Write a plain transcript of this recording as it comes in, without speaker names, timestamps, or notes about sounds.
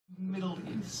Middle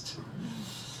East.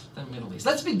 The Middle East.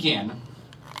 Let's begin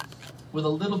with a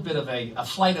little bit of a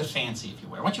flight of fancy, if you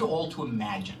will. I want you all to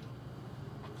imagine.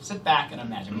 Sit back and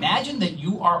imagine. Imagine that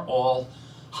you are all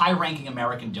high-ranking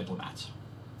American diplomats,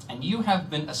 and you have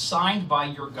been assigned by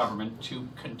your government to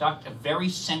conduct a very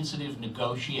sensitive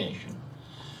negotiation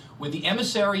with the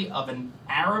emissary of an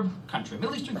Arab country, a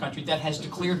Middle Eastern country, that has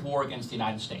declared war against the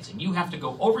United States. And you have to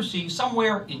go overseas,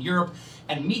 somewhere in Europe,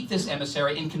 and meet this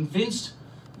emissary and convince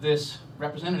this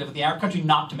representative of the Arab country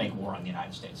not to make war on the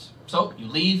United States. So you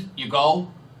leave, you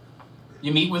go,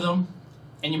 you meet with them,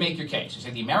 and you make your case. You say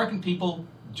the American people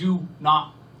do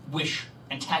not wish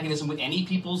antagonism with any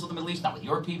peoples of the Middle East, not with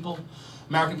your people.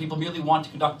 American people merely want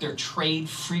to conduct their trade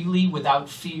freely without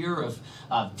fear of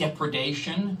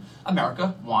depredation.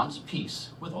 America wants peace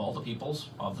with all the peoples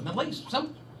of the Middle East.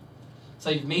 Simple. So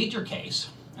you've made your case,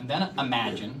 and then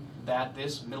imagine that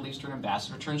this Middle Eastern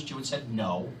ambassador turns to you and said,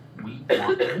 no, we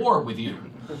want war with you.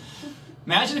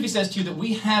 Imagine if he says to you that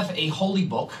we have a holy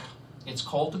book, it's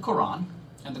called the Quran,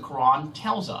 and the Quran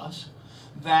tells us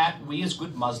that we as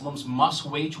good Muslims must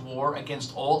wage war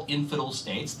against all infidel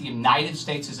states. The United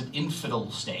States is an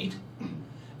infidel state,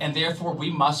 and therefore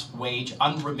we must wage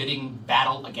unremitting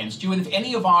battle against you. And if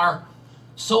any of our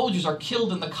soldiers are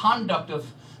killed in the conduct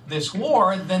of this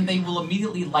war, then they will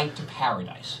immediately light to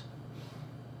paradise.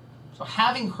 So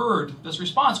having heard this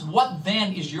response, what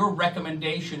then is your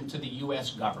recommendation to the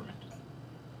U.S. government?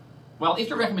 Well, if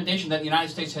your recommendation that the United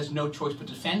States has no choice but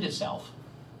to defend itself,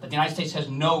 that the United States has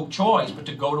no choice but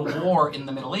to go to war in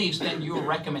the Middle East, then your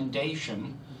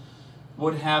recommendation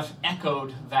would have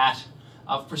echoed that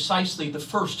of precisely the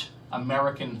first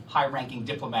American high-ranking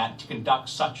diplomat to conduct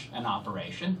such an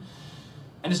operation.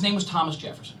 And his name was Thomas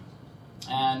Jefferson.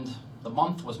 And the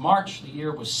month was March, the year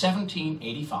was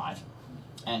 1785.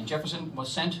 And Jefferson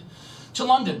was sent to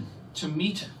London to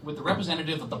meet with the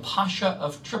representative of the Pasha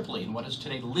of Tripoli in what is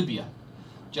today Libya,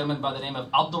 a gentleman by the name of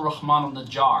Abdurrahman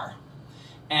al-Najjar.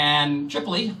 And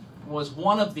Tripoli was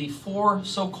one of the four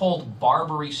so-called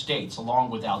Barbary states, along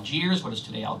with Algiers, what is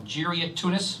today Algeria,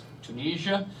 Tunis,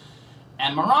 Tunisia,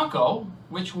 and Morocco,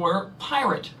 which were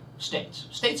pirate states,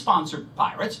 state-sponsored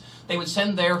pirates. They would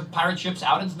send their pirate ships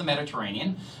out into the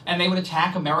Mediterranean, and they would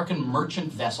attack American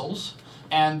merchant vessels,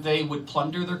 and they would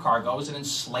plunder their cargoes and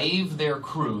enslave their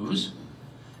crews.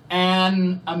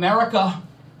 And America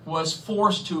was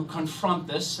forced to confront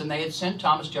this, and they had sent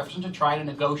Thomas Jefferson to try to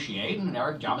negotiate, and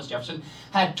Thomas Jefferson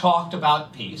had talked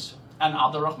about peace, and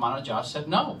Abdurrahman al-Najjar said,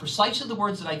 no, precisely the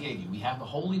words that I gave you. We have a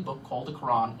holy book called the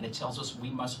Quran, and it tells us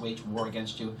we must wage war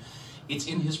against you. It's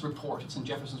in his report, it's in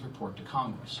Jefferson's report to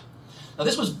Congress. Now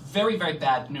this was very, very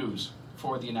bad news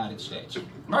for the United States.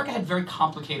 America had very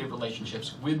complicated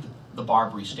relationships with the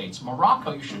Barbary states.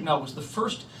 Morocco, you should know, was the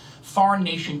first foreign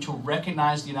nation to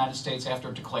recognize the United States after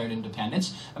it declared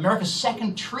independence. America's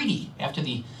second treaty after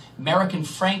the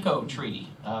American-Franco Treaty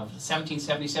of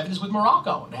 1777 is with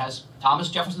Morocco. It has Thomas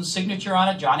Jefferson's signature on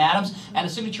it, John Adams, and a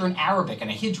signature in Arabic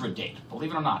and a Hijra date,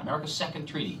 believe it or not, America's second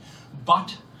treaty.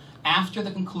 But after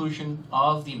the conclusion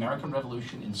of the American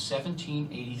Revolution in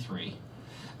 1783,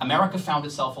 America found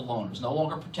itself alone. It was no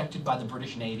longer protected by the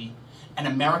British Navy, and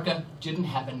America didn't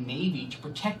have a navy to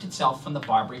protect itself from the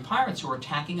Barbary pirates who were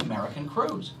attacking American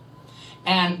crews.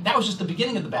 And that was just the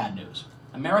beginning of the bad news.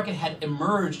 America had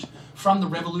emerged from the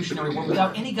Revolutionary War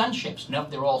without any gunships. No,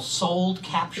 they were all sold,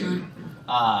 captured,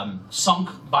 sunk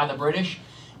by the British.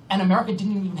 And America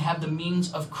didn't even have the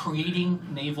means of creating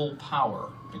naval power,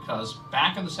 because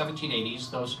back in the 1780s,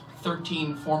 those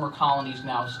 13 former colonies,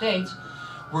 now states,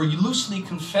 were loosely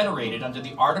confederated under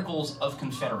the Articles of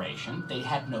Confederation. They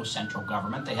had no central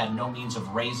government. They had no means of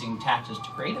raising taxes to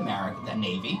create the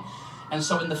Navy. And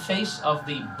so in the face of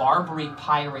the Barbary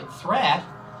pirate threat,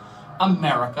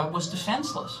 America was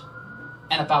defenseless.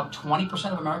 And about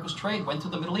 20% of America's trade went to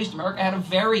the Middle East. America had a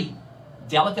very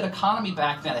delicate economy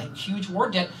back then, a huge war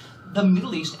debt. The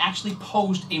Middle East actually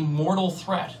posed a mortal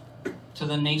threat to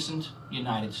the nascent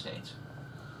United States.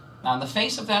 Now, in the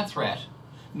face of that threat,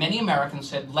 many Americans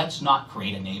said, let's not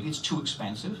create a navy, it's too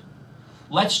expensive.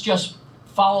 Let's just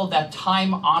follow that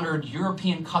time-honored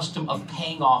European custom of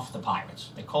paying off the pirates.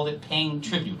 They called it paying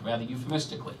tribute, rather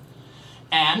euphemistically.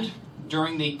 And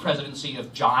during the presidency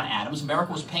of John Adams,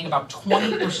 America was paying about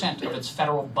 20% of its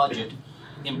federal budget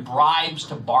in bribes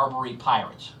to Barbary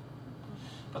pirates.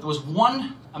 But there was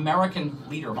one American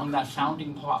leader among that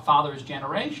founding fathers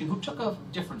generation who took a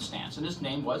different stance, and his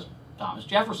name was Thomas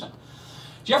Jefferson.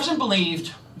 Jefferson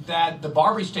believed that the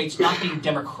Barbary states, not being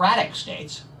democratic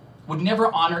states, would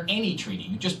never honor any treaty.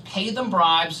 You just pay them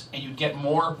bribes and you'd get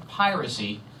more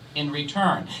piracy in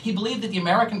return. He believed that the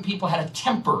American people had a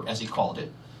temper, as he called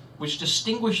it, which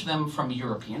distinguished them from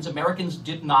Europeans. Americans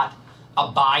did not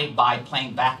abide by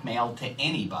playing blackmail to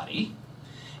anybody.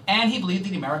 And he believed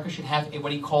that America should have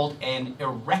what he called an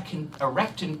erect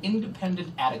and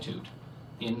independent attitude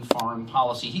in foreign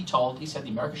policy. He said the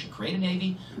America should create a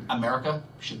navy, America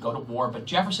should go to war, but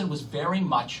Jefferson was very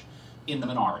much in the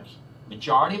minority.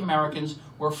 Majority of Americans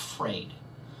were afraid,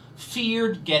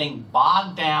 feared getting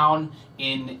bogged down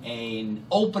in an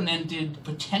open-ended,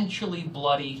 potentially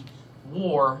bloody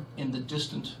war in the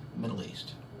distant Middle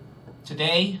East.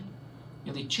 Today,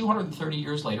 nearly 230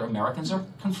 years later, Americans are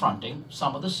confronting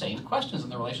some of the same questions in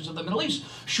their relations with the Middle East.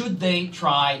 Should they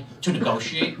try to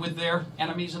negotiate with their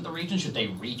enemies in the region? Should they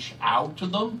reach out to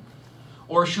them?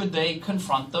 Or should they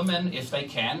confront them, and if they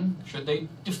can, should they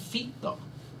defeat them?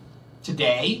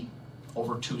 Today,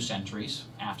 over 2 centuries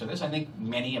after this, I think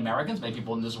many Americans, many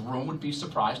people in this room would be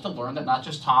surprised to learn that not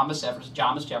just Thomas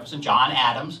Jefferson, John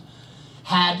Adams,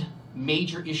 had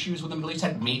major issues with the Middle East,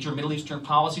 had major Middle Eastern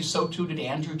policies. So too did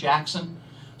Andrew Jackson.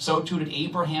 So too did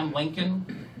Abraham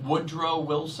Lincoln, Woodrow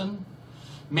Wilson.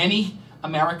 Many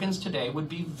Americans today would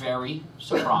be very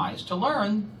surprised to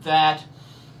learn that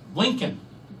Lincoln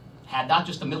had not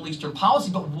just a Middle Eastern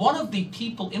policy, but one of the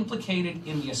people implicated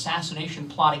in the assassination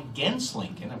plot against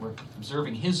Lincoln, and we're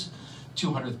observing his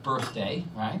 200th birthday,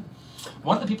 right?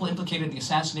 One of the people implicated in the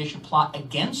assassination plot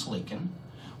against Lincoln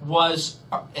was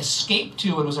escaped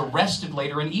to and was arrested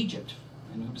later in Egypt.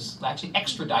 And he was actually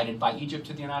extradited by Egypt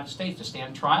to the United States to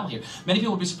stand trial here. Many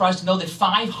people would be surprised to know that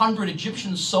 500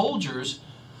 Egyptian soldiers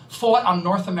fought on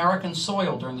North American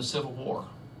soil during the Civil War.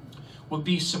 Would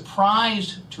be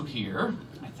surprised to hear,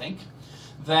 I think,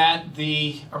 that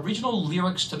the original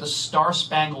lyrics to the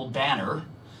Star-Spangled Banner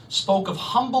spoke of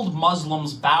humbled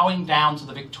Muslims bowing down to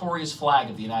the victorious flag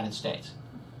of the United States.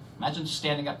 Imagine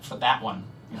standing up for that one,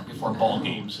 before ball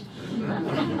games.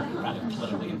 Rather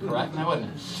politically incorrect, now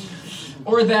wouldn't it?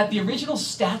 Or that the original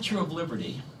Statue of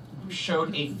Liberty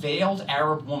showed a veiled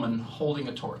Arab woman holding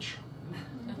a torch.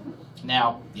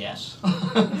 Now, yes,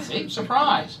 see,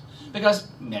 surprise, because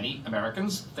many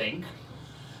Americans think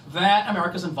that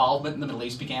America's involvement in the Middle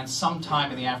East began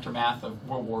sometime in the aftermath of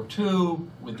World War II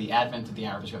with the advent of the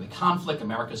Arab-Israeli conflict,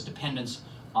 America's dependence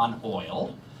on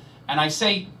oil. And I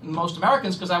say most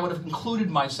Americans because I would have included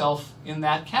myself in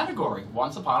that category.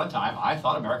 Once upon a time, I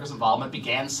thought America's involvement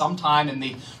began sometime in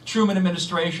the Truman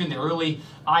administration, the early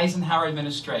Eisenhower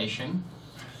administration.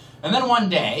 And then one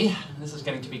day, this is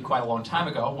getting to be quite a long time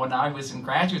ago, when I was in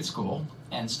graduate school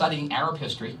and studying Arab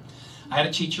history, I had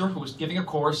a teacher who was giving a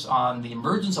course on the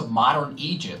emergence of modern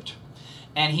Egypt.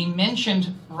 And he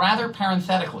mentioned, rather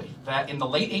parenthetically, that in the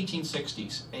late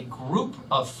 1860s, a group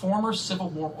of former Civil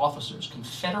War officers,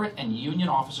 Confederate and Union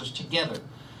officers together,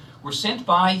 were sent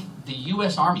by the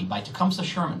U.S. Army, by Tecumseh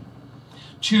Sherman,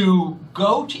 to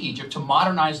go to Egypt to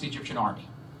modernize the Egyptian army.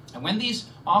 And when these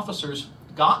officers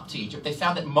got to Egypt, they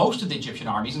found that most of the Egyptian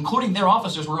armies, including their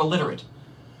officers, were illiterate.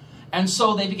 And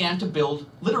so they began to build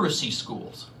literacy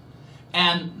schools.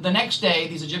 And the next day,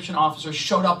 these Egyptian officers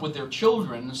showed up with their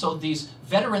children, and so these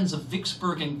veterans of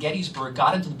Vicksburg and Gettysburg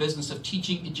got into the business of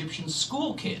teaching Egyptian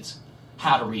school kids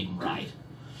how to read and write.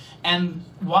 And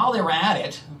while they were at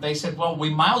it, they said, well, we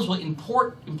might as well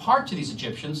impart to these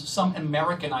Egyptians some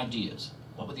American ideas.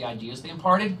 What were the ideas they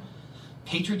imparted?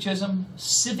 Patriotism,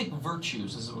 civic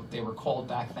virtues, is what they were called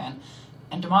back then,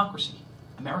 and democracy.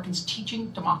 Americans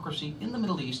teaching democracy in the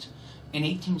Middle East in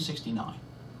 1869.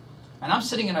 And I'm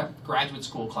sitting in a graduate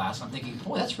school class, and I'm thinking,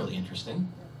 boy, that's really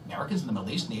interesting. Americans in the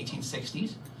Middle East in the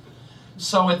 1860s.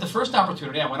 So at the first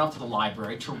opportunity, I went up to the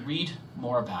library to read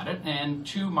more about it, and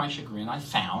to my chagrin, I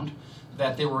found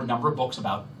that there were a number of books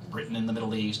about Britain in the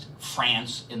Middle East,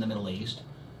 France in the Middle East.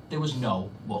 There was no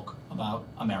book about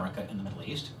America in the Middle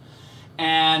East,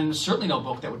 and certainly no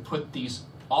book that would put these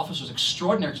officers'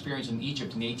 extraordinary experience in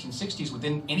Egypt in the 1860s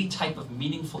within any type of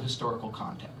meaningful historical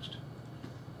context.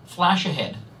 Flash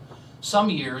ahead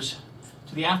some years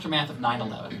to the aftermath of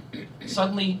 9/11.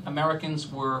 Suddenly,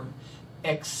 Americans were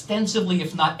extensively,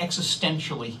 if not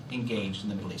existentially, engaged in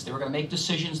the Middle East. They were going to make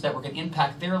decisions that were going to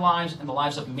impact their lives and the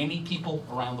lives of many people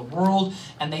around the world,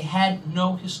 and they had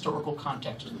no historical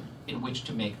context in which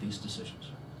to make these decisions.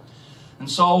 And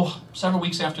so, several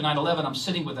weeks after 9/11, I'm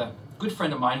sitting with a good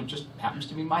friend of mine who just happens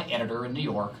to be my editor in New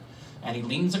York, and he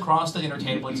leans across the dinner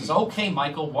table and says, okay,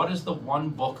 Michael, what is the one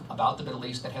book about the Middle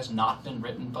East that has not been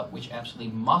written, but which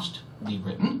absolutely must be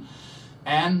written?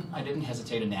 And I didn't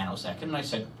hesitate a nanosecond, and I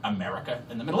said, America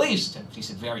in the Middle East. And he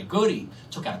said, very good. He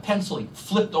took out a pencil, he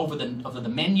flipped over the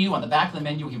menu. On the back of the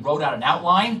menu, he wrote out an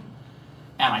outline,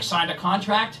 and I signed a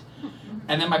contract,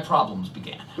 and then my problems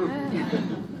began.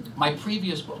 My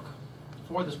previous book,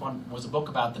 before this one was a book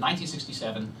about the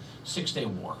 1967 Six-Day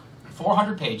War.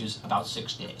 400 pages, about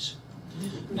 6 days.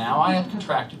 Now I have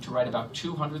contracted to write about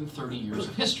 230 years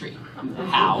of history.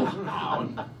 How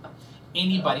in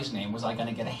anybody's name was I going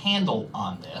to get a handle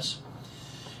on this?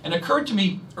 And it occurred to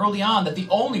me early on that the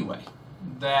only way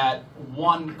that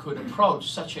one could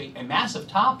approach such a massive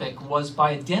topic was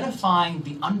by identifying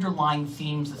the underlying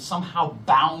themes that somehow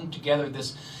bound together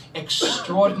this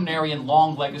extraordinary and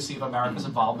long legacy of America's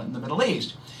involvement in the Middle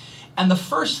East. And the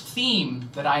first theme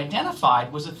that I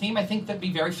identified was a theme I think that'd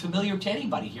be very familiar to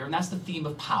anybody here, and that's the theme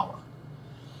of power.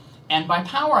 And by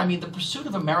power, I mean the pursuit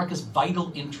of America's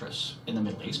vital interests in the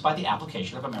Middle East by the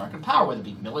application of American power, whether it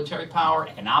be military power,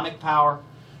 economic power,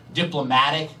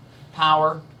 diplomatic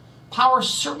power. Power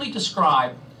certainly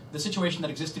described the situation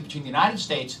that existed between the United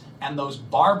States and those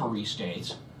Barbary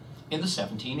states in the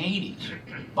 1780s.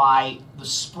 By the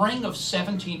spring of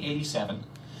 1787,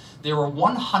 there were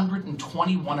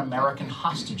 121 American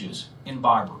hostages in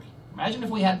Barbary. Imagine if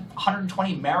we had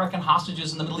 120 American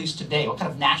hostages in the Middle East today. What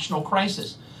kind of national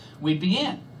crisis we'd be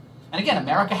in? And again,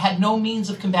 America had no means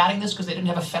of combating this because they didn't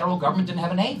have a federal government, didn't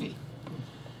have a navy.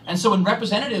 And so when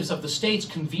representatives of the states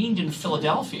convened in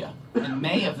Philadelphia in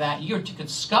May of that year to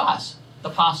discuss the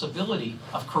possibility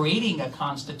of creating a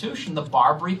constitution, the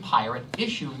Barbary pirate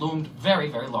issue loomed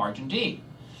very, very large indeed.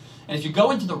 And if you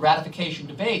go into the ratification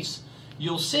debates,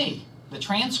 you'll see the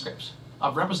transcripts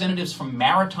of representatives from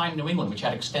maritime New England, which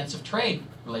had extensive trade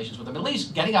relations with the Middle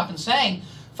East, getting up and saying,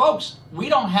 folks, we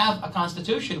don't have a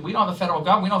constitution, we don't have a federal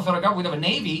government, we don't have a federal government, we don't have a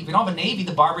navy. If we don't have a navy,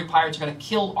 the Barbary pirates are going to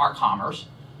kill our commerce,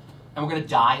 and we're going to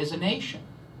die as a nation.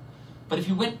 But if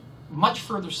you went much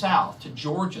further south to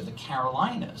Georgia, the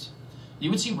Carolinas, you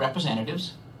would see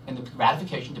representatives in the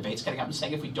ratification debates getting up and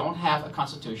saying, if we don't have a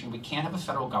constitution, we can't have a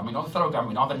federal government, we don't have a federal government,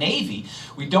 we don't have a navy,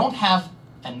 we don't have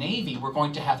a navy, we're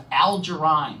going to have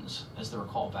Algerines, as they were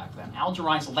called back then,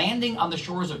 Algerines landing on the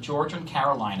shores of Georgia and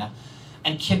Carolina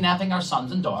and kidnapping our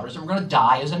sons and daughters, and we're going to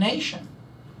die as a nation.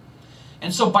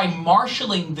 And so by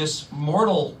marshaling this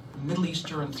mortal Middle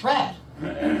Eastern threat,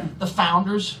 the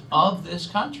founders of this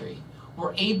country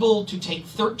were able to take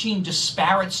 13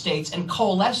 disparate states and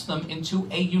coalesce them into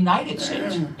a United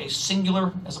States, a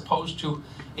singular as opposed to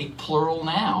a plural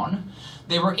noun.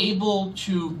 They were able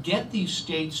to get these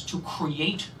states to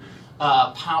create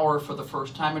power for the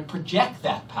first time and project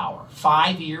that power.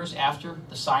 5 years after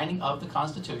the signing of the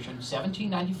Constitution,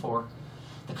 1794,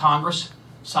 the Congress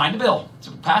signed a bill,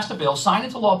 passed a bill, signed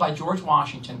into law by George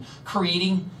Washington,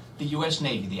 creating the U.S.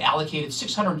 Navy. They allocated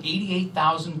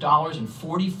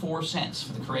 $688,000.44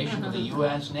 for the creation of the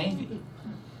U.S. Navy.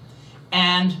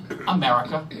 And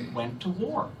America went to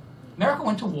war. America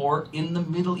went to war in the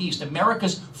Middle East.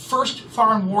 America's first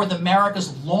foreign war,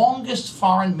 America's longest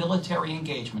foreign military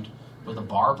engagement, were the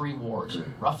Barbary Wars,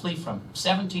 roughly from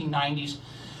 1790s,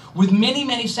 with many,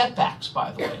 many setbacks,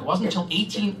 by the way. It wasn't until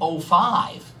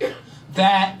 1805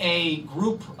 that a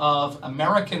group of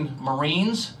American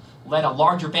Marines led a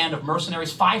larger band of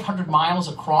mercenaries 500 miles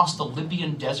across the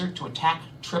Libyan desert to attack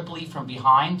Tripoli from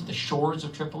behind, the shores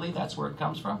of Tripoli, that's where it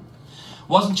comes from. It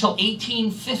wasn't until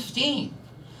 1815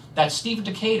 that Stephen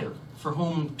Decatur, for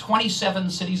whom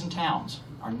 27 cities and towns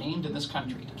are named in this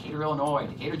country, Decatur, Illinois,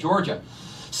 Decatur, Georgia,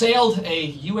 sailed a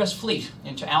U.S. fleet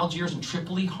into Algiers and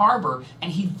Tripoli harbor,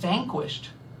 and he vanquished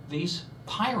these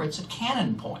pirates at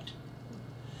Cannon Point.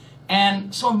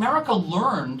 And so America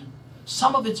learned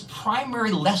some of its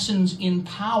primary lessons in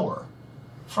power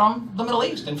from the Middle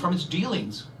East and from its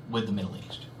dealings with the Middle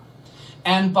East.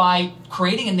 And by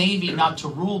creating a navy not to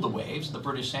rule the waves, in the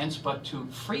British sense, but to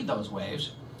free those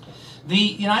waves, the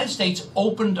United States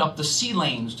opened up the sea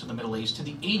lanes to the Middle East to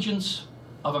the agents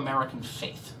of American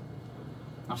faith.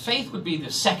 Now, faith would be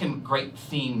the second great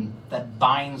theme that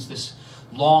binds this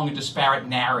long and disparate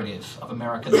narrative of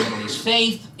America and the Middle East.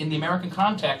 Faith, in the American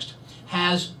context,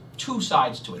 has two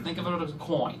sides to it. Think of it as a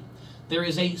coin. There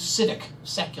is a civic,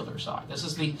 secular side. This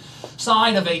is the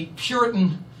side of a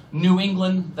Puritan New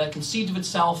England that conceived of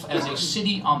itself as a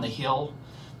city on the hill,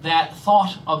 that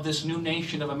thought of this new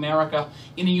nation of America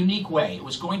in a unique way. It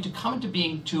was going to come into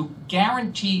being to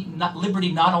guarantee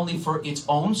liberty not only for its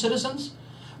own citizens,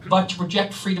 but to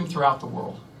project freedom throughout the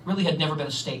world. Really had never been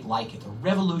a state like it, a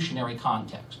revolutionary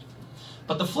context.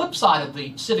 But the flip side of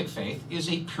the civic faith is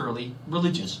a purely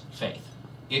religious faith.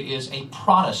 It is a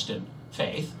Protestant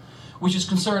faith, which is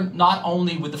concerned not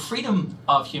only with the freedom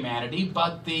of humanity,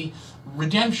 but the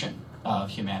redemption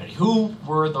of humanity. Who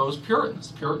were those Puritans?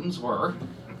 The Puritans were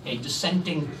a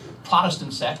dissenting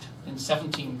Protestant sect in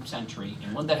 17th century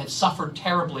England that had suffered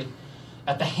terribly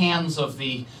at the hands of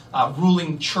the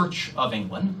ruling Church of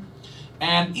England.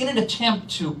 And in an attempt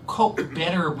to cope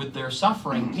better with their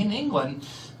suffering in England,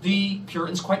 the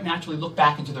Puritans quite naturally looked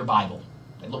back into their Bible.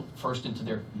 They looked first into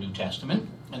their New Testament,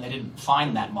 and they didn't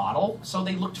find that model, so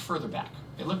they looked further back.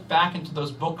 They looked back into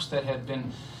those books that had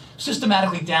been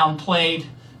systematically downplayed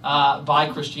by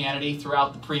Christianity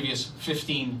throughout the previous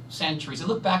 15 centuries. They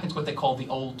looked back into what they called the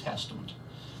Old Testament.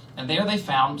 And there they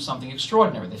found something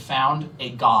extraordinary. They found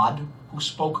a God who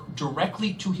spoke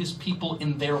directly to his people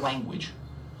in their language.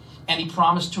 And he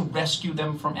promised to rescue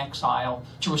them from exile,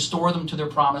 to restore them to their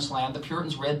promised land. The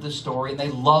Puritans read this story, and they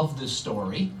loved this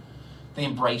story. They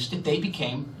embraced it. They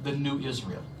became the new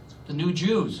Israel, the new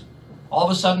Jews. All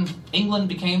of a sudden, England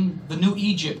became the new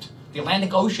Egypt. The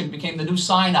Atlantic Ocean became the new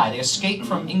Sinai. They escaped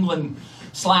from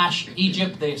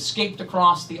England/Egypt. They escaped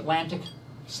across the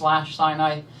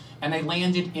Atlantic/Sinai, and they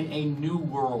landed in a new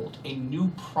world, a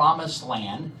new promised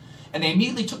land. And they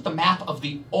immediately took the map of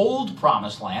the old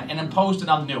promised land and imposed it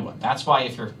on the new one. That's why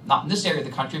if you're not in this area of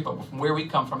the country, but from where we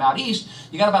come from out east,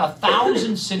 you got about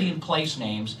 1,000 city and place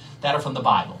names that are from the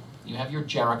Bible. You have your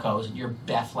Jerichos and your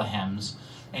Bethlehems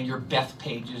and your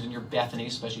Bethpages and your Bethanies,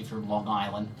 especially if you're in Long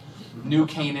Island, New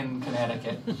Canaan,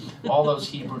 Connecticut. All those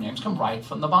Hebrew names come right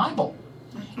from the Bible.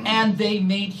 And they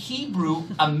made Hebrew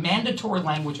a mandatory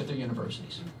language at their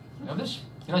universities. You know this?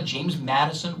 You know, James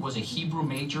Madison was a Hebrew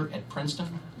major at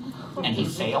Princeton, and he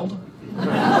failed.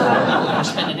 He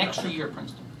spent an extra year at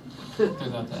Princeton.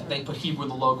 They put Hebrew in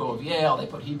the logo of Yale. They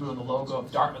put Hebrew in the logo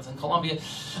of Dartmouth and Columbia.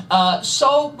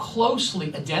 So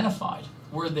closely identified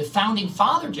were the founding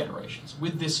father generations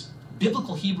with this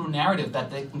biblical Hebrew narrative that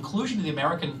at the conclusion of the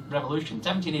American Revolution,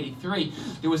 1783,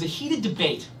 there was a heated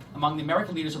debate among the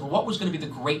American leaders over what was going to be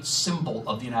the great symbol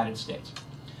of the United States.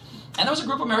 And there was a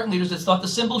group of American leaders that thought the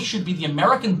symbol should be the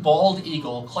American bald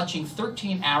eagle clutching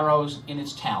 13 arrows in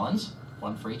its talons,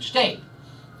 one for each state.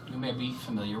 You may be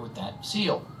familiar with that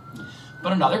seal.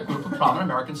 But another group of prominent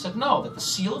Americans said no, that the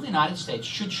seal of the United States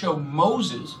should show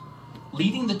Moses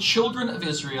leading the children of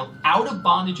Israel out of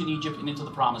bondage in Egypt and into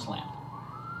the Promised Land.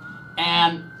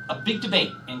 And a big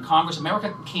debate in Congress.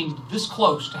 America came this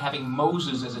close to having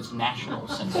Moses as its national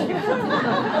symbol.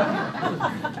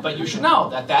 But you should know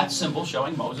that that symbol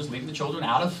showing Moses leading the children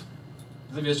out of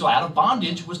Israel out of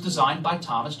bondage was designed by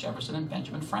Thomas Jefferson and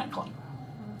Benjamin Franklin.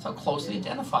 That's how closely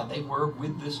identified they were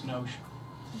with this notion.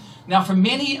 Now, for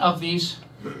many of these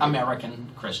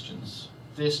American Christians,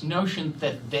 this notion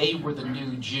that they were the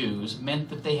new Jews meant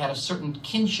that they had a certain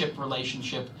kinship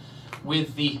relationship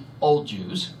with the old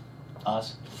Jews,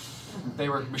 us. They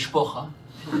were mishpucha.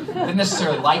 They didn't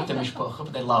necessarily like the mishpucha,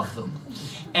 but they loved them.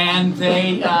 And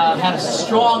they had a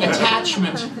strong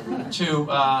attachment to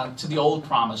the old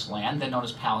promised land, then known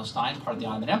as Palestine, part of the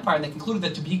Ottoman Empire. And they concluded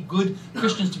that to be good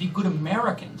Christians, to be good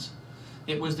Americans,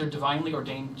 it was their divinely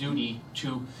ordained duty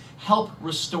to help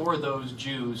restore those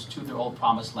Jews to their old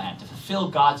promised land, to fulfill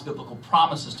God's biblical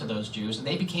promises to those Jews. And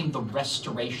they became the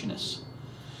restorationists.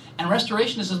 And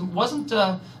restorationism wasn't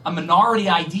a minority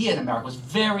idea in America. It was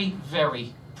very,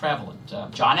 very prevalent.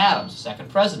 John Adams, the second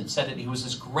president, said that it was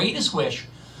his greatest wish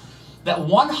that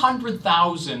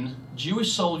 100,000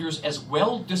 Jewish soldiers as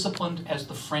well disciplined as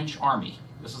the French army,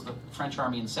 this is the French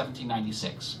army in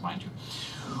 1796, mind you,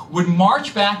 would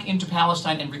march back into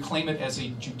Palestine and reclaim it as a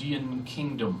Judean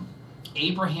kingdom.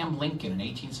 Abraham Lincoln in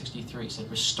 1863 said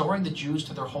restoring the Jews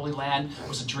to their Holy Land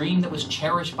was a dream that was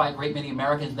cherished by a great many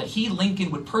Americans, that he,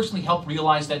 Lincoln, would personally help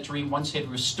realize that dream once he had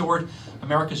restored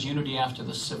America's unity after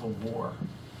the Civil War.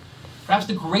 Perhaps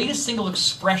the greatest single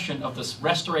expression of this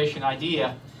restoration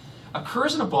idea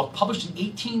occurs in a book published in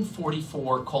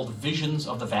 1844 called Visions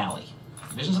of the Valley.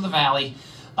 Visions of the Valley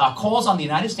calls on the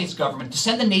United States government to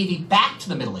send the Navy back to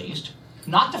the Middle East,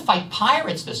 not to fight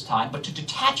pirates this time, but to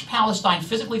detach Palestine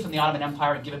physically from the Ottoman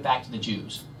Empire and give it back to the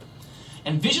Jews.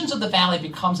 And Visions of the Valley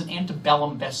becomes an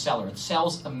antebellum bestseller. It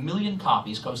sells 1 million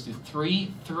copies, goes through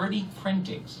 30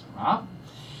 printings.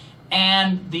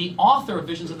 And the author of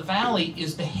Visions of the Valley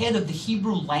is the head of the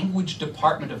Hebrew language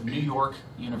department of New York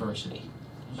University.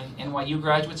 NYU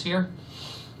graduates here?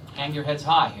 Hang your heads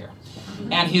high here.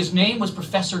 And his name was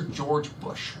Professor George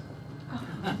Bush.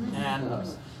 And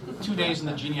 2 days in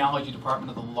the genealogy department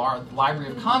of the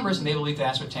Library of Congress enabled me to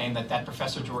ascertain that that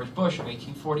Professor George Bush of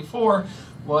 1844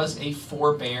 was a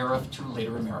forebear of 2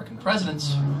 later American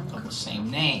presidents of the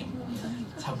same name.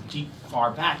 That's how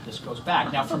far back this goes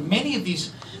back. Now, for many of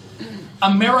these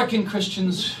American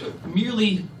Christians,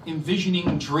 merely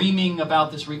envisioning, dreaming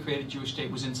about this recreated Jewish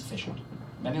state was insufficient.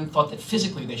 Many of them thought that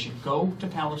physically they should go to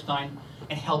Palestine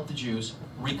and help the Jews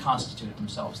reconstitute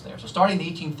themselves there. So starting in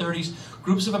the 1830s,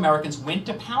 groups of Americans went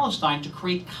to Palestine to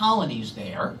create colonies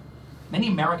there Many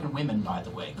American women, by the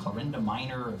way, Clorinda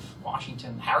Minor of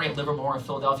Washington, Harriet Livermore of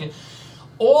Philadelphia,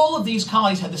 all of these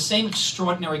colonies had the same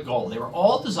extraordinary goal. They were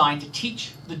all designed to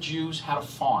teach the Jews how to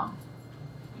farm.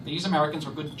 These Americans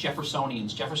were good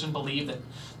Jeffersonians. Jefferson believed that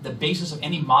the basis of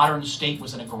any modern state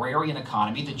was an agrarian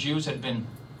economy. The Jews had been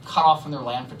cut off from their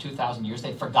land for 2,000 years.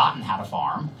 They'd forgotten how to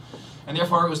farm. And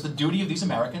therefore, it was the duty of these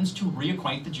Americans to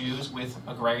reacquaint the Jews with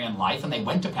agrarian life. And they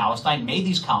went to Palestine, made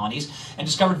these colonies, and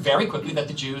discovered very quickly that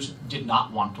the Jews did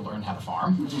not want to learn how to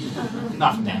farm.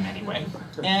 Not from them, anyway.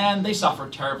 And they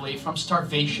suffered terribly from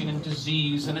starvation and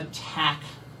disease and attack,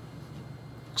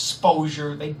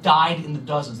 exposure. They died in the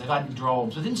dozens. They died in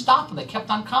droves. It didn't stop them. They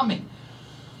kept on coming.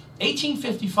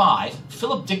 1855,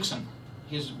 Philip Dixon,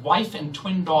 his wife and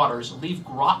twin daughters, leave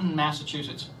Groton,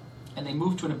 Massachusetts, and they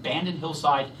move to an abandoned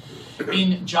hillside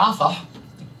in Jaffa,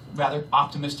 rather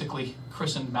optimistically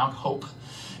christened Mount Hope.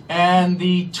 And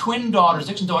the twin daughters,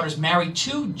 Dixon daughters, marry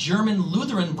two German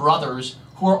Lutheran brothers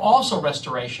who are also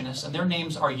restorationists, and their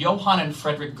names are Johann and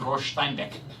Frederick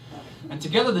Groß-Steinbeck. And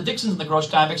together, the Dixons and the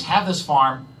Groß-Steinbecks have this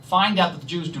farm, find out that the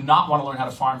Jews do not want to learn how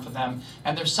to farm for them,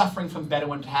 and they're suffering from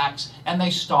Bedouin attacks, and they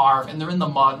starve, and they're in the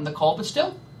mud and the cold. But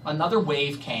still, another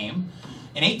wave came.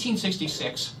 In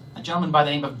 1866, a gentleman by the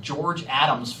name of George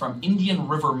Adams from Indian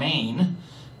River, Maine,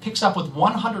 picks up with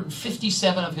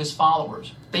 157 of his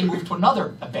followers. They move to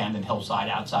another abandoned hillside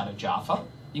outside of Jaffa.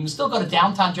 You can still go to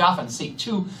downtown Jaffa and see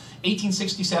two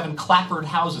 1867 clapboard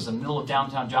houses in the middle of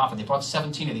downtown Jaffa. They brought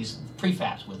 17 of these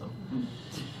prefabs with them.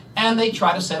 And they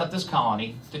try to set up this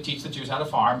colony to teach the Jews how to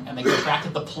farm, and they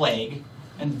contracted the plague,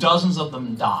 and dozens of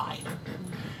them died.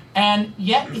 And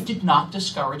yet it did not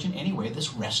discourage in any way this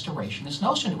restorationist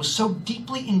notion. It was so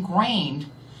deeply ingrained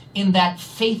in that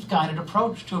faith-guided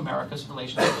approach to America's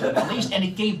relationship with the Middle East, and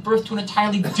it gave birth to an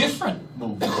entirely different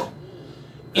movement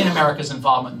in America's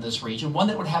involvement in this region, one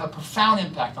that would have a profound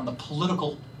impact on the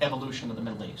political evolution of the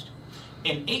Middle East.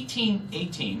 In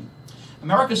 1818,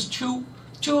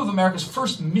 two of America's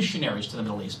first missionaries to the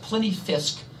Middle East, Pliny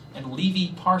Fisk and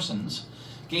Levi Parsons,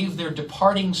 gave their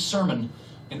departing sermon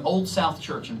in Old South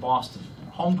Church in Boston,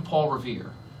 home to Paul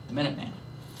Revere, the Minuteman.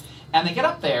 And they get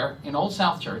up there in Old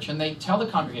South Church and they tell the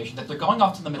congregation that they're going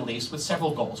off to the Middle East with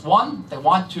several goals. One, they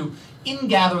want to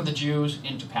ingather the Jews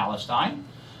into Palestine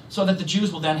so that the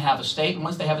Jews will then have a state, and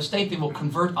once they have a state, they will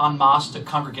convert en masse to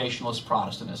Congregationalist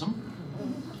Protestantism.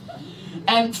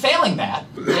 And failing that,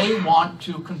 they want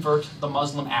to convert the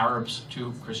Muslim Arabs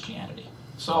to Christianity.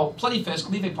 So Pliny Fisk,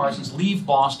 Levi Parsons leave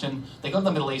Boston. They go to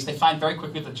the Middle East. They find very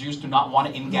quickly that the Jews do not want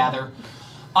to ingather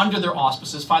under their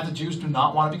auspices, find the Jews do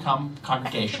not want to become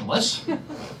Congregationalists.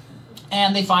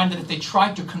 And they find that if they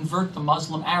try to convert the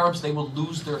Muslim Arabs, they will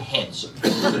lose their heads.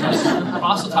 Because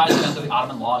proselytizing under the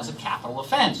Ottoman law is a capital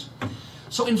offense.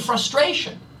 So in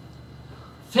frustration,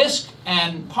 Fisk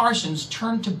and Parsons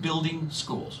turn to building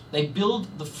schools. They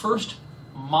build the first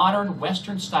modern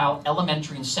Western-style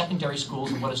elementary and secondary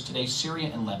schools in what is today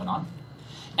Syria and Lebanon.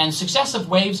 And successive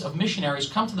waves of missionaries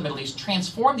come to the Middle East,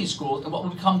 transform these schools in what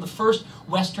will become the first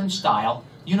Western-style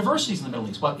universities in the Middle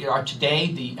East. What are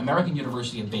today the American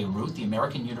University of Beirut, the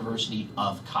American University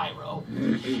of Cairo.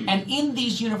 And in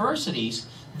these universities,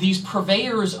 these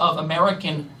purveyors of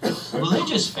American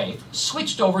religious faith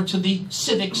switched over to the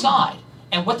civic side.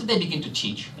 And what did they begin to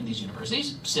teach in these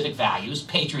universities? Civic values,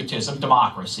 patriotism,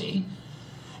 democracy.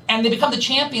 And they become the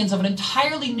champions of an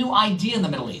entirely new idea in the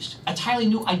Middle East, an entirely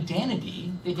new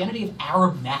identity, the identity of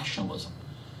Arab nationalism.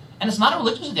 And it's not a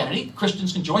religious identity.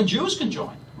 Christians can join, Jews can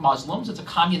join. Muslims, it's a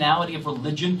communality of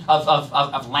religion,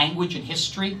 of language and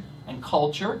history and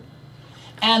culture.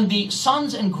 And the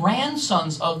sons and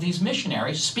grandsons of these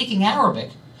missionaries, speaking Arabic,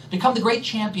 become the great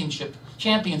champions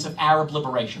of Arab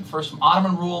liberation, first from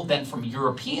Ottoman rule, then from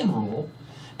European rule.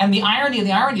 And the irony of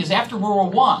the irony is after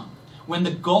World War I, when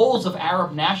the goals of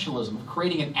Arab nationalism, of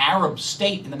creating an Arab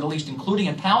state in the Middle East, including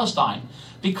in Palestine,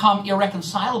 become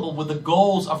irreconcilable with the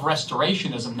goals of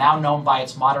restorationism, now known by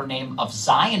its modern name of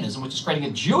Zionism, which is creating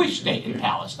a Jewish state in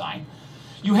Palestine.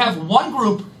 You have one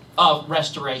group of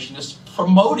restorationists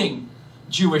promoting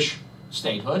Jewish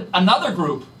statehood, another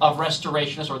group of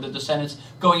restorationists, or the descendants,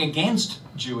 going against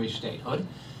Jewish statehood,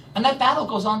 and that battle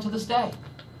goes on to this day.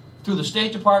 Through the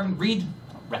State Department, I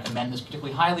don't recommend this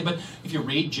particularly highly, but if you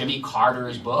read Jimmy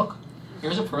Carter's book,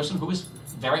 here's a person who is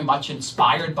very much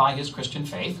inspired by his Christian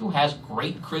faith, who has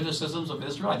great criticisms of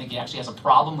Israel. I think he actually has a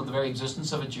problem with the very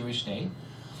existence of a Jewish state.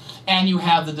 And you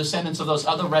have the descendants of those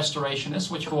other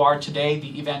restorationists, who are today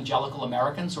the evangelical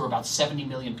Americans, who are about 70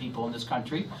 million people in this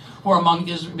country, who are among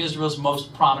Israel's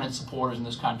most prominent supporters in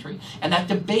this country. And that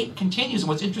debate continues. And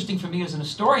what's interesting for me as an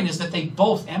historian is that they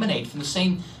both emanate from the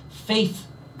same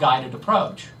faith-guided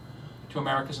approach to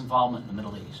America's involvement in the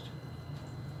Middle East.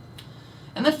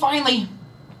 And then finally,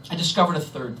 I discovered a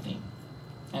third theme.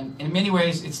 And in many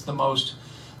ways, it's the most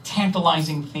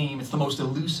tantalizing theme. It's the most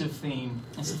elusive theme.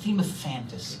 It's the theme of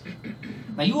fantasy.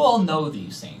 Now, you all know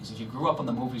these things. If you grew up on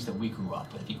the movies that we grew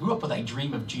up with, if you grew up with I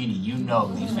Dream of Jeannie, you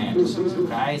know these fantasies,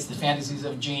 okay? It's the fantasies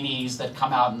of genies that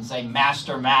come out and say,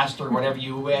 master, master, whatever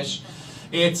you wish.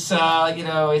 It's,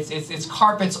 it's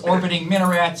carpets orbiting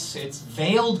minarets. It's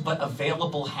veiled but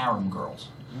available harem girls.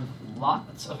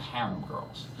 Lots of harem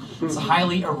girls. It's a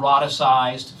highly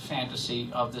eroticized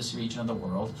fantasy of this region of the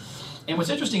world. And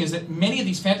what's interesting is that many of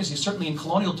these fantasies, certainly in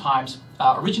colonial times,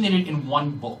 originated in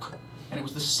one book. And it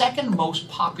was the second most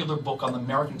popular book on the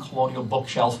American colonial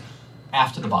bookshelf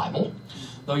after the Bible.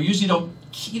 Though you usually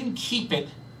you didn't keep it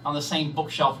on the same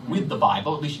bookshelf with the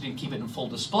Bible, at least you didn't keep it in full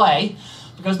display,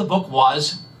 because the book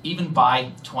was, even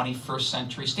by 21st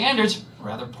century standards,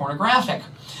 rather pornographic.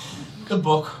 The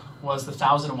book was The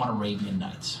 1001 Arabian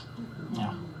Nights.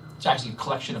 Now, it's actually a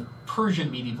collection of Persian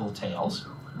medieval tales,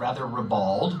 rather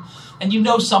ribald. And you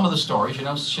know some of the stories. You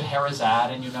know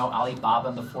Scheherazade, and you know Ali Baba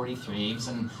and the 40 Thieves,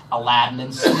 and Aladdin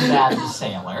and Sinbad the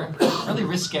Sailor. Really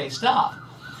risque stuff.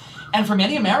 And for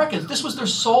many Americans, this was their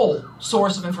sole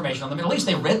source of information on the Middle East.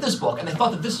 They read this book, and they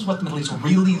thought that this is what the Middle East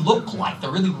really looked like.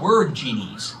 There really were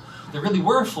genies. There really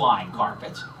were flying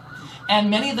carpets. And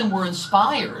many of them were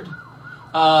inspired,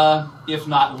 if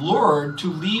not lured,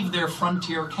 to leave their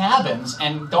frontier cabins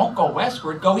and don't go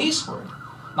westward, go eastward.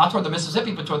 Not toward the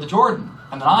Mississippi, but toward the Jordan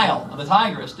and the Nile and the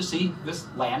Tigris to see this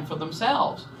land for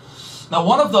themselves. Now,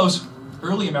 one of those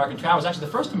early American travelers, actually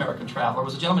the first American traveler,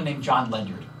 was a gentleman named John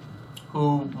Ledyard,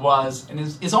 who was, in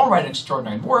his own right, an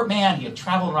extraordinary man. He had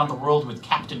traveled around the world with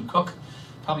Captain Cook,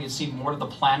 probably had seen more of the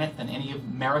planet than any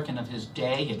American of his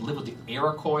day. He had lived with the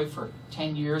Iroquois for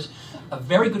 10 years, a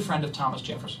very good friend of Thomas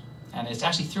Jefferson. And it's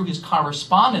actually through his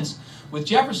correspondence with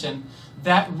Jefferson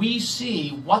that we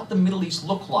see what the Middle East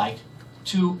looked like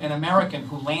to an American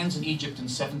who lands in Egypt in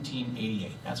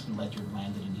 1788. That's when Ledyard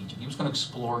landed in Egypt. He was going to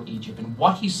explore Egypt, and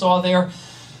what he saw there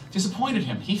disappointed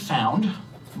him. He found,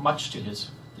 much to his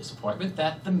disappointment,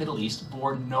 that the Middle East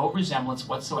bore no resemblance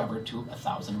whatsoever to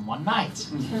 1001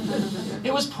 Nights.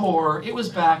 It was poor, it was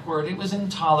backward, it was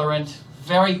intolerant.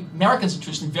 Americans,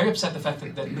 interestingly, very upset at the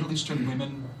fact that Middle Eastern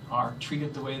women are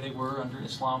treated the way they were under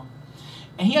Islam.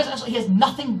 And he has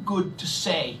nothing good to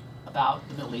say about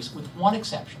the Middle East, with one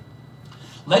exception.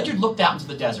 Ledyard looked out into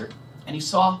the desert, and he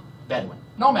saw Bedouin,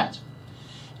 nomads.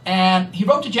 And he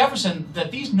wrote to Jefferson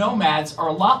that these nomads are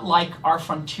a lot like our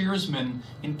frontiersmen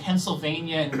in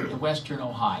Pennsylvania and in western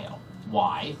Ohio.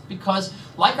 Why? Because,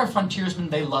 like our frontiersmen,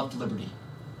 they loved liberty.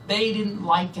 They didn't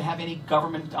like to have any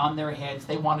government on their heads.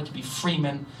 They wanted to be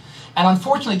freemen. And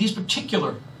unfortunately, these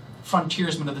particular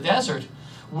frontiersmen of the desert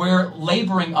were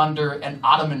laboring under an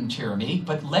Ottoman tyranny,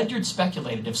 but Ledyard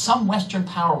speculated if some Western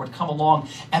power would come along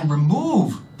and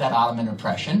remove that Ottoman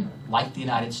oppression, like the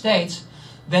United States,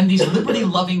 then these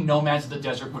liberty-loving nomads of the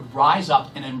desert would rise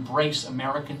up and embrace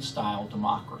American-style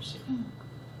democracy.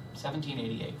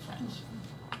 1788, friends.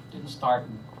 Didn't start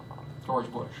in George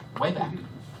Bush. Way back.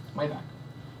 Way back.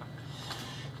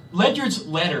 Ledyard's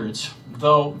letters,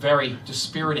 though very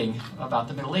dispiriting about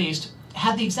the Middle East,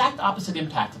 had the exact opposite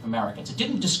impact of Americans. It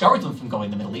didn't discourage them from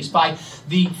going to the Middle East. By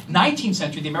the 19th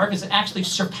century, the Americans had actually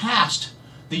surpassed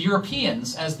the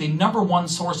Europeans as the #1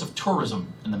 source of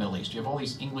tourism in the Middle East. You have all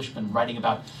these Englishmen writing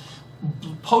about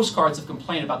postcards of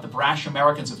complaint about the brash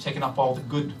Americans have taken up all the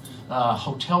good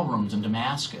hotel rooms in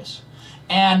Damascus.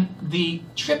 And the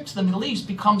trip to the Middle East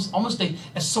becomes almost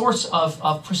a source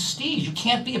of prestige. You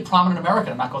can't be a prominent American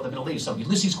and not go to the Middle East. So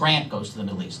Ulysses Grant goes to the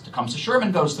Middle East. Tecumseh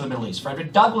Sherman goes to the Middle East.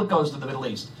 Frederick Douglass goes to the Middle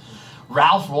East.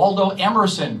 Ralph Waldo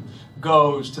Emerson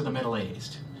goes to the Middle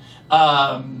East.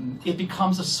 It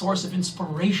becomes a source of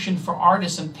inspiration for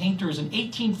artists and painters. In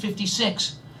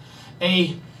 1856,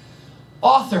 a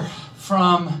author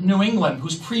from New England,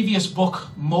 whose previous book,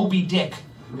 Moby Dick,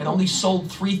 had only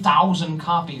sold 3,000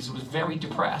 copies. It was very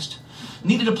depressed.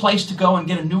 Needed a place to go and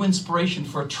get a new inspiration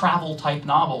for a travel-type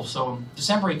novel. So in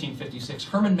December 1856,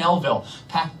 Herman Melville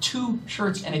packed 2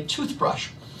 shirts and a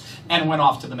toothbrush and went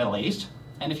off to the Middle East.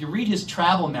 And if you read his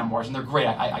travel memoirs, and they're great,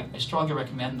 I strongly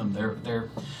recommend them. They're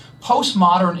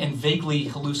postmodern and vaguely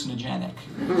hallucinogenic.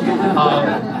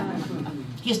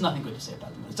 He has nothing good to say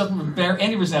about them. It doesn't bear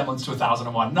any resemblance to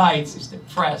 1001 Nights. He's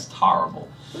depressed, horrible.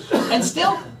 And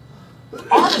still,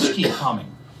 artists keep coming.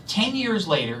 10 years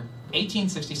later,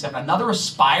 1867, another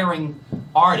aspiring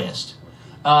artist,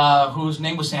 whose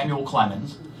name was Samuel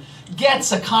Clemens,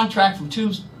 gets a contract from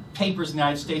 2 papers in the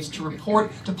United States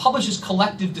to publish his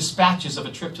collective dispatches of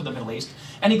a trip to the Middle East.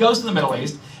 And he goes to the Middle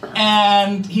East,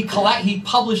 and he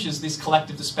publishes these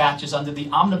collective dispatches under the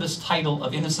omnibus title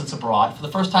of Innocents Abroad. For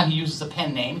the first time, he uses a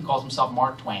pen name. He calls himself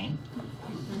Mark Twain.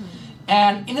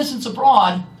 And Innocents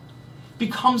Abroad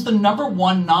becomes the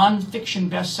 #1 non-fiction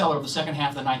bestseller of the second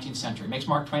half of the 19th century. It makes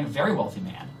Mark Twain a very wealthy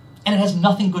man. And it has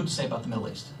nothing good to say about the Middle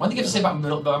East. One thing you have to say about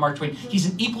Mark Twain, he's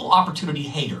an equal opportunity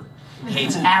hater. He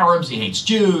hates Arabs, he hates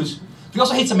Jews, but he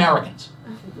also hates Americans.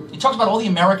 He talks about all the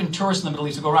American tourists in the Middle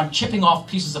East who go around chipping off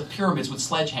pieces of pyramids with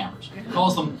sledgehammers. He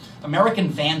calls them American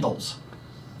vandals.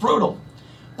 Brutal.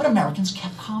 But Americans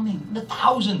kept coming, in the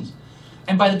thousands.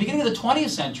 And by the beginning of the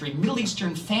 20th century, Middle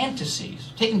Eastern fantasies,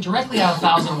 taken directly out of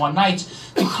 1001 Nights,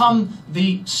 become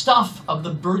the stuff of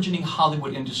the burgeoning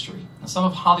Hollywood industry. And some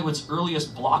of Hollywood's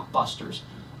earliest blockbusters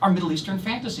are Middle Eastern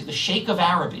fantasy. The Sheikh of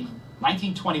Araby,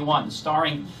 1921,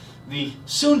 starring the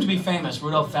soon-to-be famous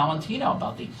Rudolph Valentino,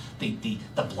 about the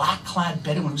black-clad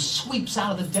Bedouin who sweeps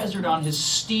out of the desert on his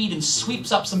steed and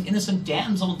sweeps up some innocent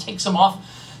damsel and takes him off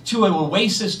to an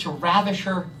oasis to ravish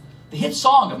her. The hit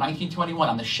song of 1921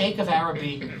 on the Sheikh of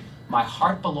Araby, "My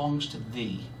heart belongs to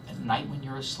thee. At night when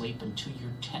you're asleep, and to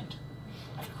your tent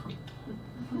I creep."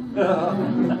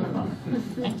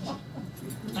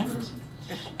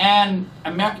 And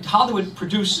Hollywood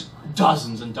produced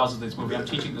dozens and dozens of these movies. I'm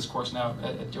teaching this course now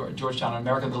at Georgetown on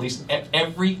America and the Middle East.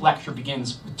 Every lecture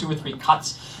begins with 2 or 3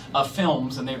 cuts of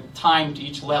films, and they're timed to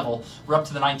each level. We're up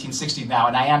to the 1960s now,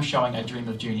 and I am showing I Dream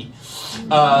of Jeannie.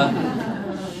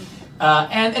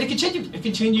 And it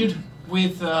continued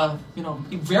with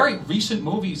very recent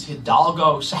movies,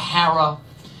 Hidalgo, Sahara,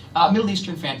 Middle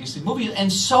Eastern fantasy movies,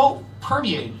 and so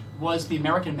permeated was the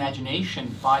American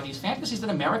imagination by these fantasies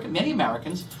that many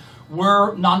Americans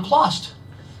were nonplussed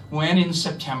when in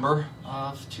September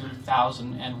of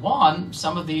 2001,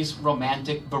 some of these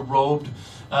romantic, berobed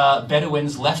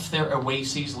Bedouins left their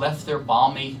oases, left their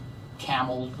balmy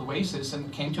camel oases,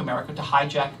 and came to America to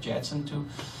hijack jets and to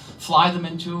fly them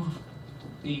into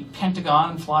the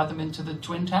Pentagon and fly them into the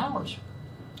Twin Towers.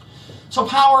 So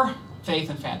power, faith,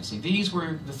 and fantasy. These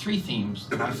were the 3 themes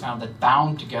that I found that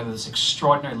bound together this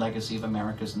extraordinary legacy of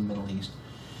Americas in the Middle East.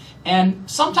 And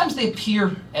sometimes they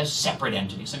appear as separate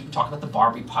entities. So you can talk about the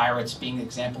Barbie pirates being an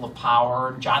example of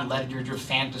power, John Ledger of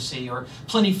fantasy, or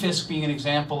Pliny Fisk being an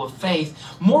example of faith.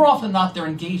 More often than not, they're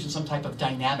engaged in some type of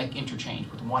dynamic interchange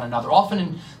with one another,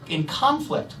 often in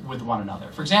conflict with one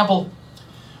another. For example,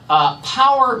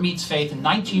 power meets faith in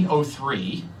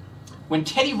 1903, when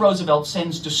Teddy Roosevelt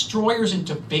sends destroyers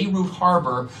into Beirut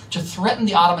Harbor to threaten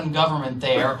the Ottoman government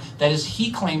there, that is, he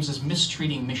claims is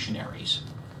mistreating missionaries.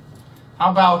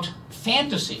 How about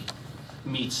fantasy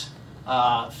meets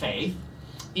faith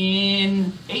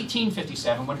in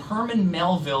 1857, when Herman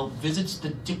Melville visits the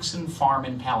Dixon farm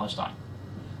in Palestine.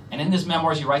 And in his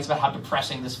memoirs, he writes about how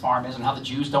depressing this farm is and how the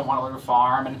Jews don't want to live on a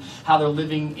farm and how they're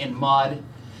living in mud.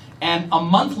 And a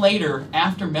month later,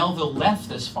 after Melville left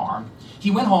this farm,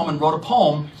 he went home and wrote a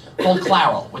poem called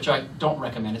Claro, which I don't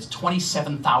recommend. It's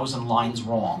 27,000 lines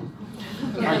long.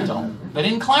 I don't. But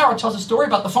in Claro, it tells a story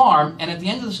about the farm, and at the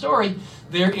end of the story,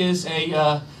 there is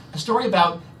a story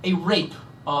about a rape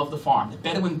of the farm. The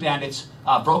Bedouin bandits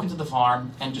broke into the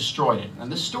farm and destroyed it.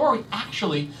 And this story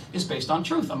actually is based on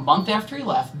truth. A month after he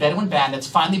left, Bedouin bandits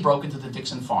finally broke into the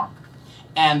Dixon farm.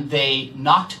 And they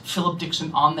knocked Philip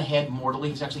Dixon on the head mortally.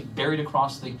 He's actually buried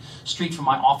across the street from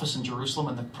my office in Jerusalem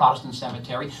in the Protestant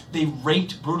cemetery. They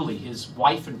raped brutally his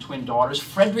wife and twin daughters.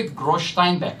 Friedrich Gross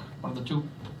Steinbeck, one of the 2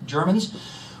 Germans,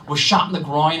 was shot in the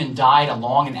groin and died a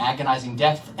long and agonizing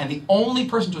death. And the only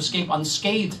person to escape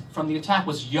unscathed from the attack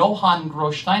was Johann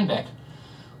Gross Steinbeck,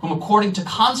 whom, according to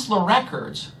consular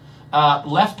records,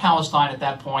 left Palestine at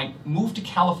that point, moved to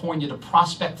California to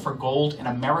prospect for gold, and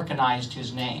Americanized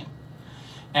his name.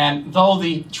 And though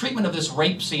the treatment of this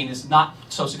rape scene is not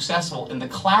so successful in the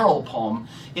Claro poem,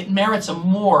 it merits a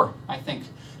more, I think,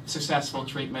 successful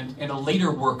treatment in a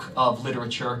later work of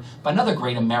literature by another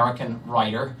great American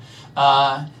writer.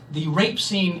 The rape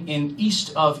scene in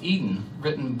East of Eden,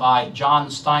 written by John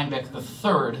Steinbeck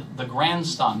III, the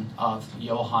grandson of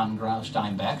Johann Gross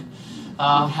Steinbeck,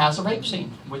 has a rape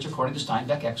scene, which, according to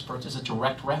Steinbeck experts, is a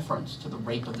direct reference to the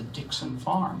rape of the Dixon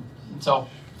farm. And so,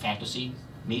 fantasy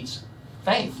meets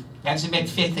faith. Fantasy met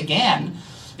faith again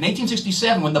in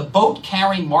 1867, when the boat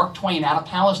carrying Mark Twain out of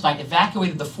Palestine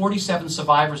evacuated the 47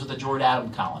 survivors of the Jordan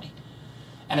colony.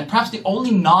 And perhaps the only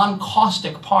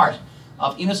non-caustic part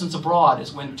of Innocents Abroad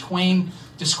is when Twain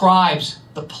describes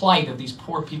the plight of these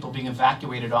poor people being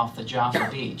evacuated off the Jaffa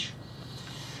beach.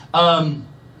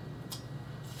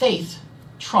 Faith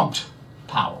trumped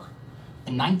power.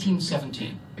 In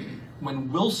 1917,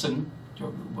 when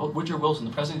Woodrow Wilson,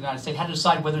 the President of the United States, had to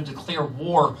decide whether to declare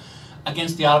war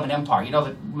against the Ottoman Empire. You know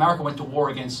that America went to war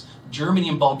against Germany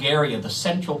and Bulgaria, the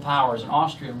Central Powers, and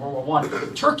Austria in World War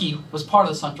I. Turkey was part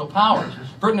of the Central Powers.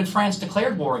 Britain and France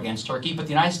declared war against Turkey, but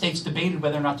the United States debated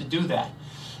whether or not to do that.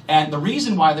 And the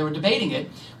reason why they were debating it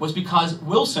was because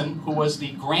Wilson, who was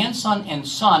the grandson and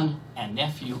son and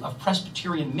nephew of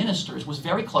Presbyterian ministers, was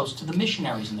very close to the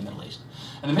missionaries in the Middle East.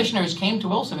 And the missionaries came to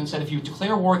Wilson and said, if you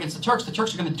declare war against the Turks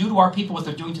are going to do to our people what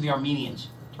they're doing to the Armenians.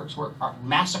 The Turks were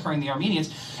massacring the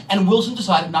Armenians. And Wilson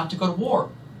decided not to go to war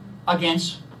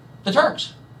against the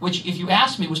Turks, which, if you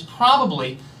ask me, was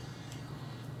probably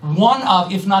one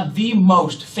of, if not the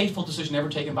most faithful decision ever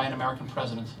taken by an American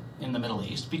president in the Middle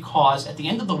East, because at the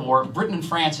end of the war, Britain and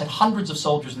France had hundreds of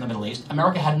soldiers in the Middle East.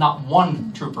 America had not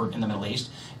one trooper in the Middle East.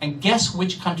 And guess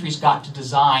which countries got to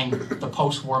design the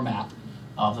post-war map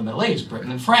of the Middle East?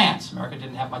 Britain and France. America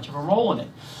didn't have much of a role in it.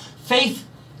 Faith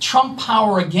trumped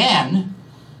power again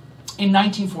in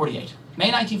 1948.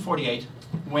 May 1948,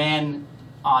 when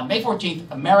on May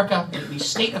 14th, America, the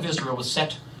state of Israel, was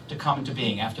set to come into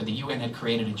being after the UN had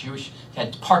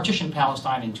had partitioned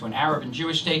Palestine into an Arab and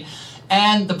Jewish state,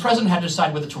 and the president had to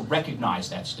decide whether to recognize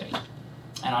that state.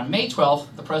 And on May 12th,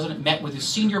 the president met with his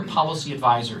senior policy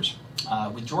advisors,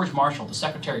 with George Marshall, the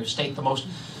Secretary of State, the most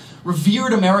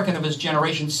revered American of his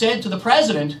generation, said to the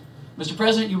president, Mr.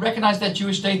 President, you recognize that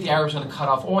Jewish state, the Arabs are going to cut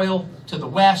off oil to the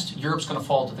west, Europe's going to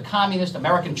fall to the communists,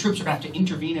 American troops are going to have to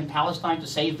intervene in Palestine to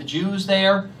save the Jews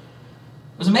there.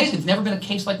 It was amazing. There's never been a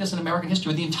case like this in American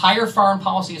history. The entire foreign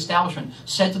policy establishment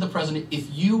said to the president,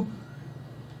 if you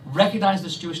recognize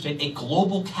this Jewish state, a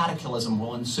global cataclysm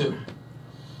will ensue.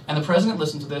 And the president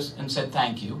listened to this and said,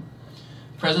 thank you.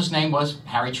 The president's name was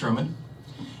Harry Truman.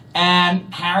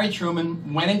 And Harry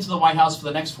Truman went into the White House for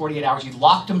the next 48 hours. He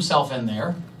locked himself in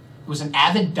there. He was an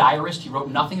avid diarist. He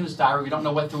wrote nothing in his diary. We don't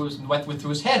know what went through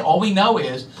his head. All we know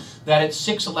is that at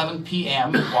 6:11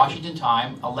 p.m. Washington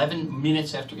time, 11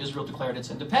 minutes after Israel declared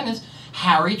its independence,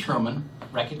 Harry Truman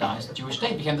recognized the Jewish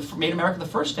state, made America the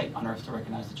first state on earth to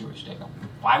recognize the Jewish state.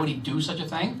 Why would he do such a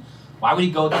thing? Why would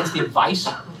he go against the advice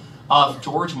of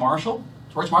George Marshall?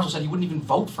 George Marshall said he wouldn't even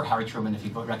vote for Harry Truman if he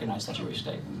recognized the Jewish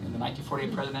state in the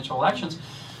 1948 presidential elections.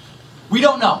 We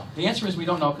don't know. The answer is we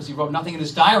don't know because he wrote nothing in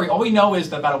his diary. All we know is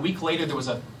that about a week later there was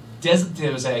a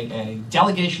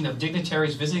delegation of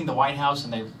dignitaries visiting the White House,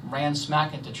 and they ran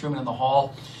smack into Truman in the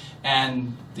hall.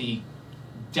 And the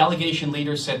delegation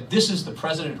leader said, this is the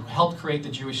president who helped create the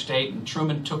Jewish state. And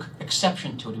Truman took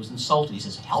exception to it. He was insulted. He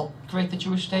says, help create the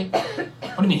Jewish state?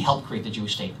 What do you mean help create the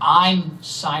Jewish state? I'm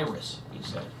Cyrus, he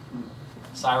said.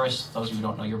 Cyrus, those of you who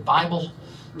don't know your Bible,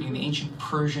 being the ancient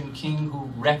Persian king who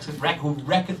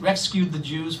rescued the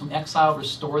Jews from exile,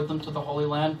 restored them to the Holy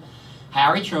Land.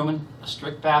 Harry Truman, a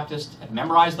strict Baptist, had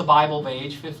memorized the Bible by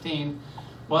age 15,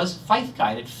 was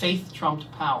faith-guided. Faith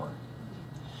trumped power.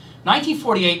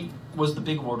 1948 was the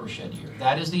big watershed year.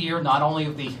 That is the year not only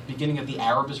of the beginning of the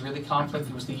Arab-Israeli conflict,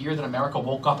 it was the year that America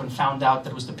woke up and found out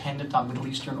that it was dependent on Middle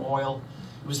Eastern oil.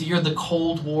 It was the year the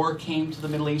Cold War came to the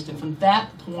Middle East, and from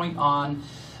that point on,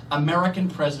 American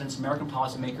presidents, American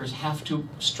policymakers have to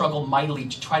struggle mightily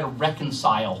to try to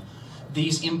reconcile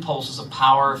these impulses of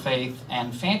power, faith,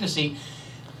 and fantasy,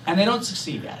 and they don't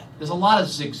succeed at it. There's a lot of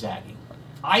zigzagging.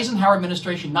 Eisenhower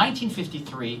administration,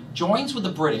 1953, joins with the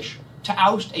British to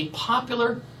oust a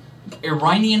popular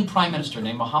Iranian prime minister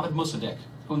named Mohammad Mossadegh,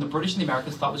 whom the British and the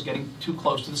Americans thought was getting too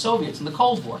close to the Soviets in the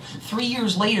Cold War. 3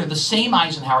 years later, the same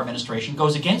Eisenhower administration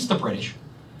goes against the British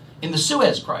in the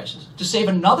Suez Crisis to save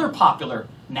another popular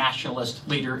nationalist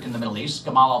leader in the Middle East,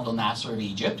 Gamal Abdel Nasser of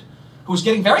Egypt, who was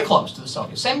getting very close to the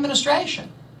Soviets. Same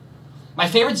administration. My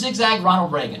favorite zigzag,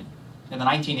 Ronald Reagan in the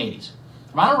 1980s.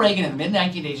 Ronald Reagan in the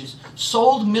mid-1980s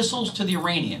sold missiles to the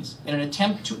Iranians in an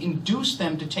attempt to induce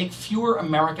them to take fewer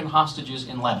American hostages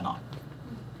in Lebanon,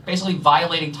 basically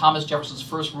violating Thomas Jefferson's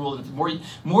first rule that the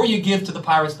more you give to the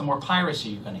pirates, the more piracy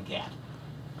you're going to get.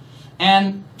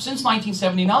 And since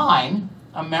 1979,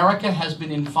 America has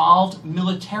been involved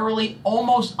militarily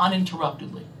almost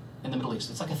uninterruptedly in the Middle East.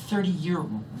 It's like a 30-year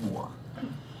war.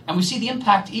 And we see the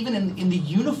impact even in the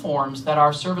uniforms that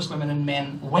our servicewomen and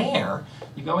men wear.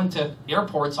 You go into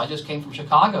airports. I just came from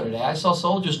Chicago today. I saw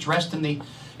soldiers dressed in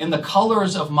the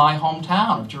colors of my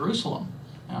hometown of Jerusalem.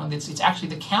 You know, it's actually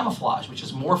the camouflage, which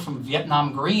is more from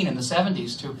Vietnam green in the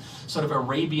 70s to sort of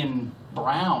Arabian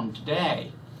brown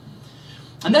today.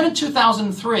 And then in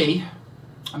 2003,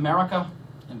 America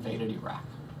invaded Iraq.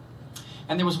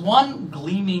 And there was one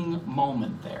gleaming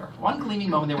moment there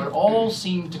where it all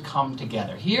seemed to come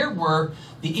together. Here were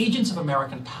the agents of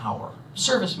American power,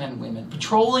 servicemen and women,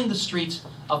 patrolling the streets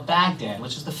of Baghdad,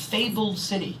 which is the fabled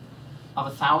city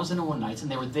of 1001 Nights,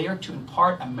 and they were there to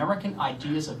impart American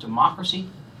ideas of democracy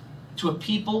to a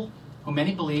people who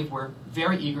many believe were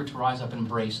very eager to rise up and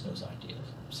embrace those ideas.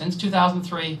 Since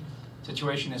 2003, the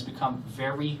situation has become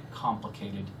very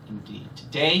complicated indeed.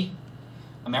 Today,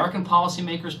 American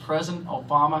policymakers, President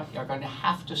Obama, are going to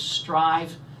have to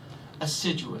strive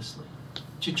assiduously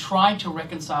to try to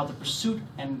reconcile the pursuit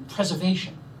and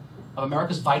preservation of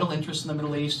America's vital interests in the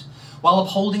Middle East while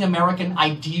upholding American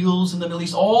ideals in the Middle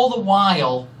East, all the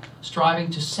while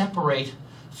striving to separate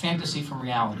fantasy from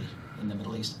reality in the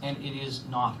Middle East. And it is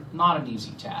not an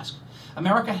easy task.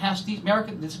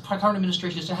 This current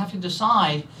administration is to have to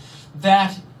decide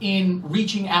that in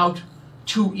reaching out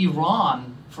to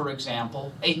Iran, for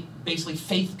example, a basically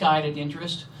faith-guided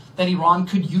interest, that Iran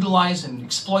could utilize and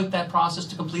exploit that process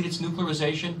to complete its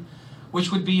nuclearization, which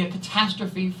would be a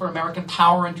catastrophe for American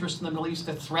power interests in the Middle East,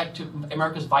 a threat to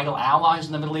America's vital allies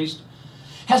in the Middle East,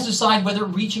 has to decide whether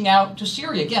reaching out to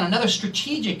Syria, again, another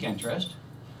strategic interest,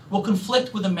 will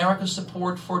conflict with America's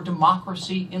support for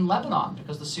democracy in Lebanon,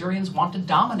 because the Syrians want to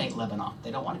dominate Lebanon.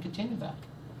 They don't want to continue that.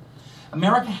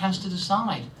 America has to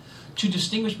decide to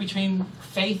distinguish between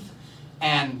faith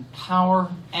and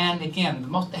power, and again,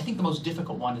 I think the most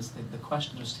difficult one is the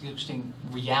question of distinguishing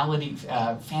reality,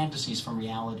 fantasies from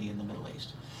reality in the Middle East.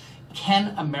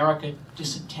 Can America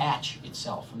disattach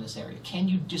itself from this area? Can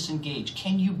you disengage?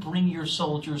 Can you bring your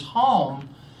soldiers home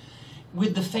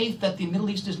with the faith that the Middle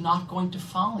East is not going to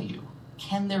follow you?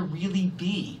 Can there really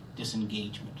be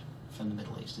disengagement from the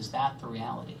Middle East? Is that the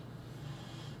reality?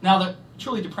 Now, the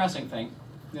truly depressing thing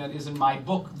that is in my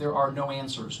book, there are no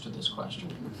answers to this question.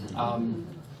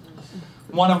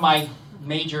 One of my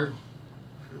major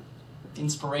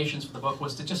inspirations for the book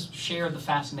was to just share the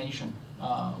fascination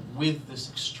with this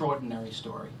extraordinary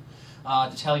story,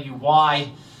 to tell you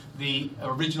why the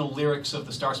original lyrics of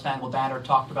the Star-Spangled Banner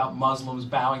talked about Muslims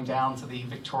bowing down to the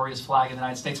victorious flag of the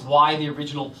United States, why the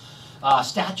original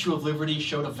Statue of Liberty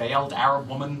showed a veiled Arab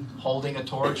woman holding a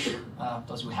torch.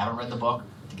 Those who haven't read the book,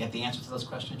 to get the answer to those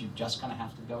questions, you just kind of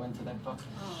have to go into that book.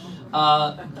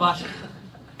 But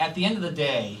at the end of the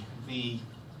day, the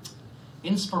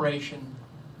inspiration,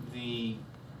 the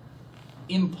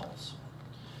impulse,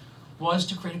 was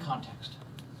to create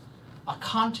a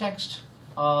context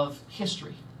of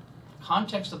history,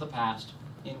 context of the past,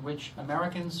 in which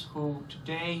Americans who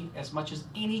today, as much as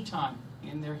any time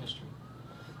in their history,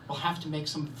 will have to make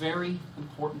some very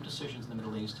important decisions in the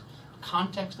Middle East, a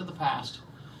context of the past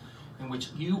in which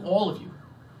you, all of you,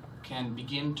 can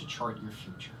begin to chart your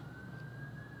future.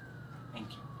 Thank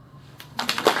you.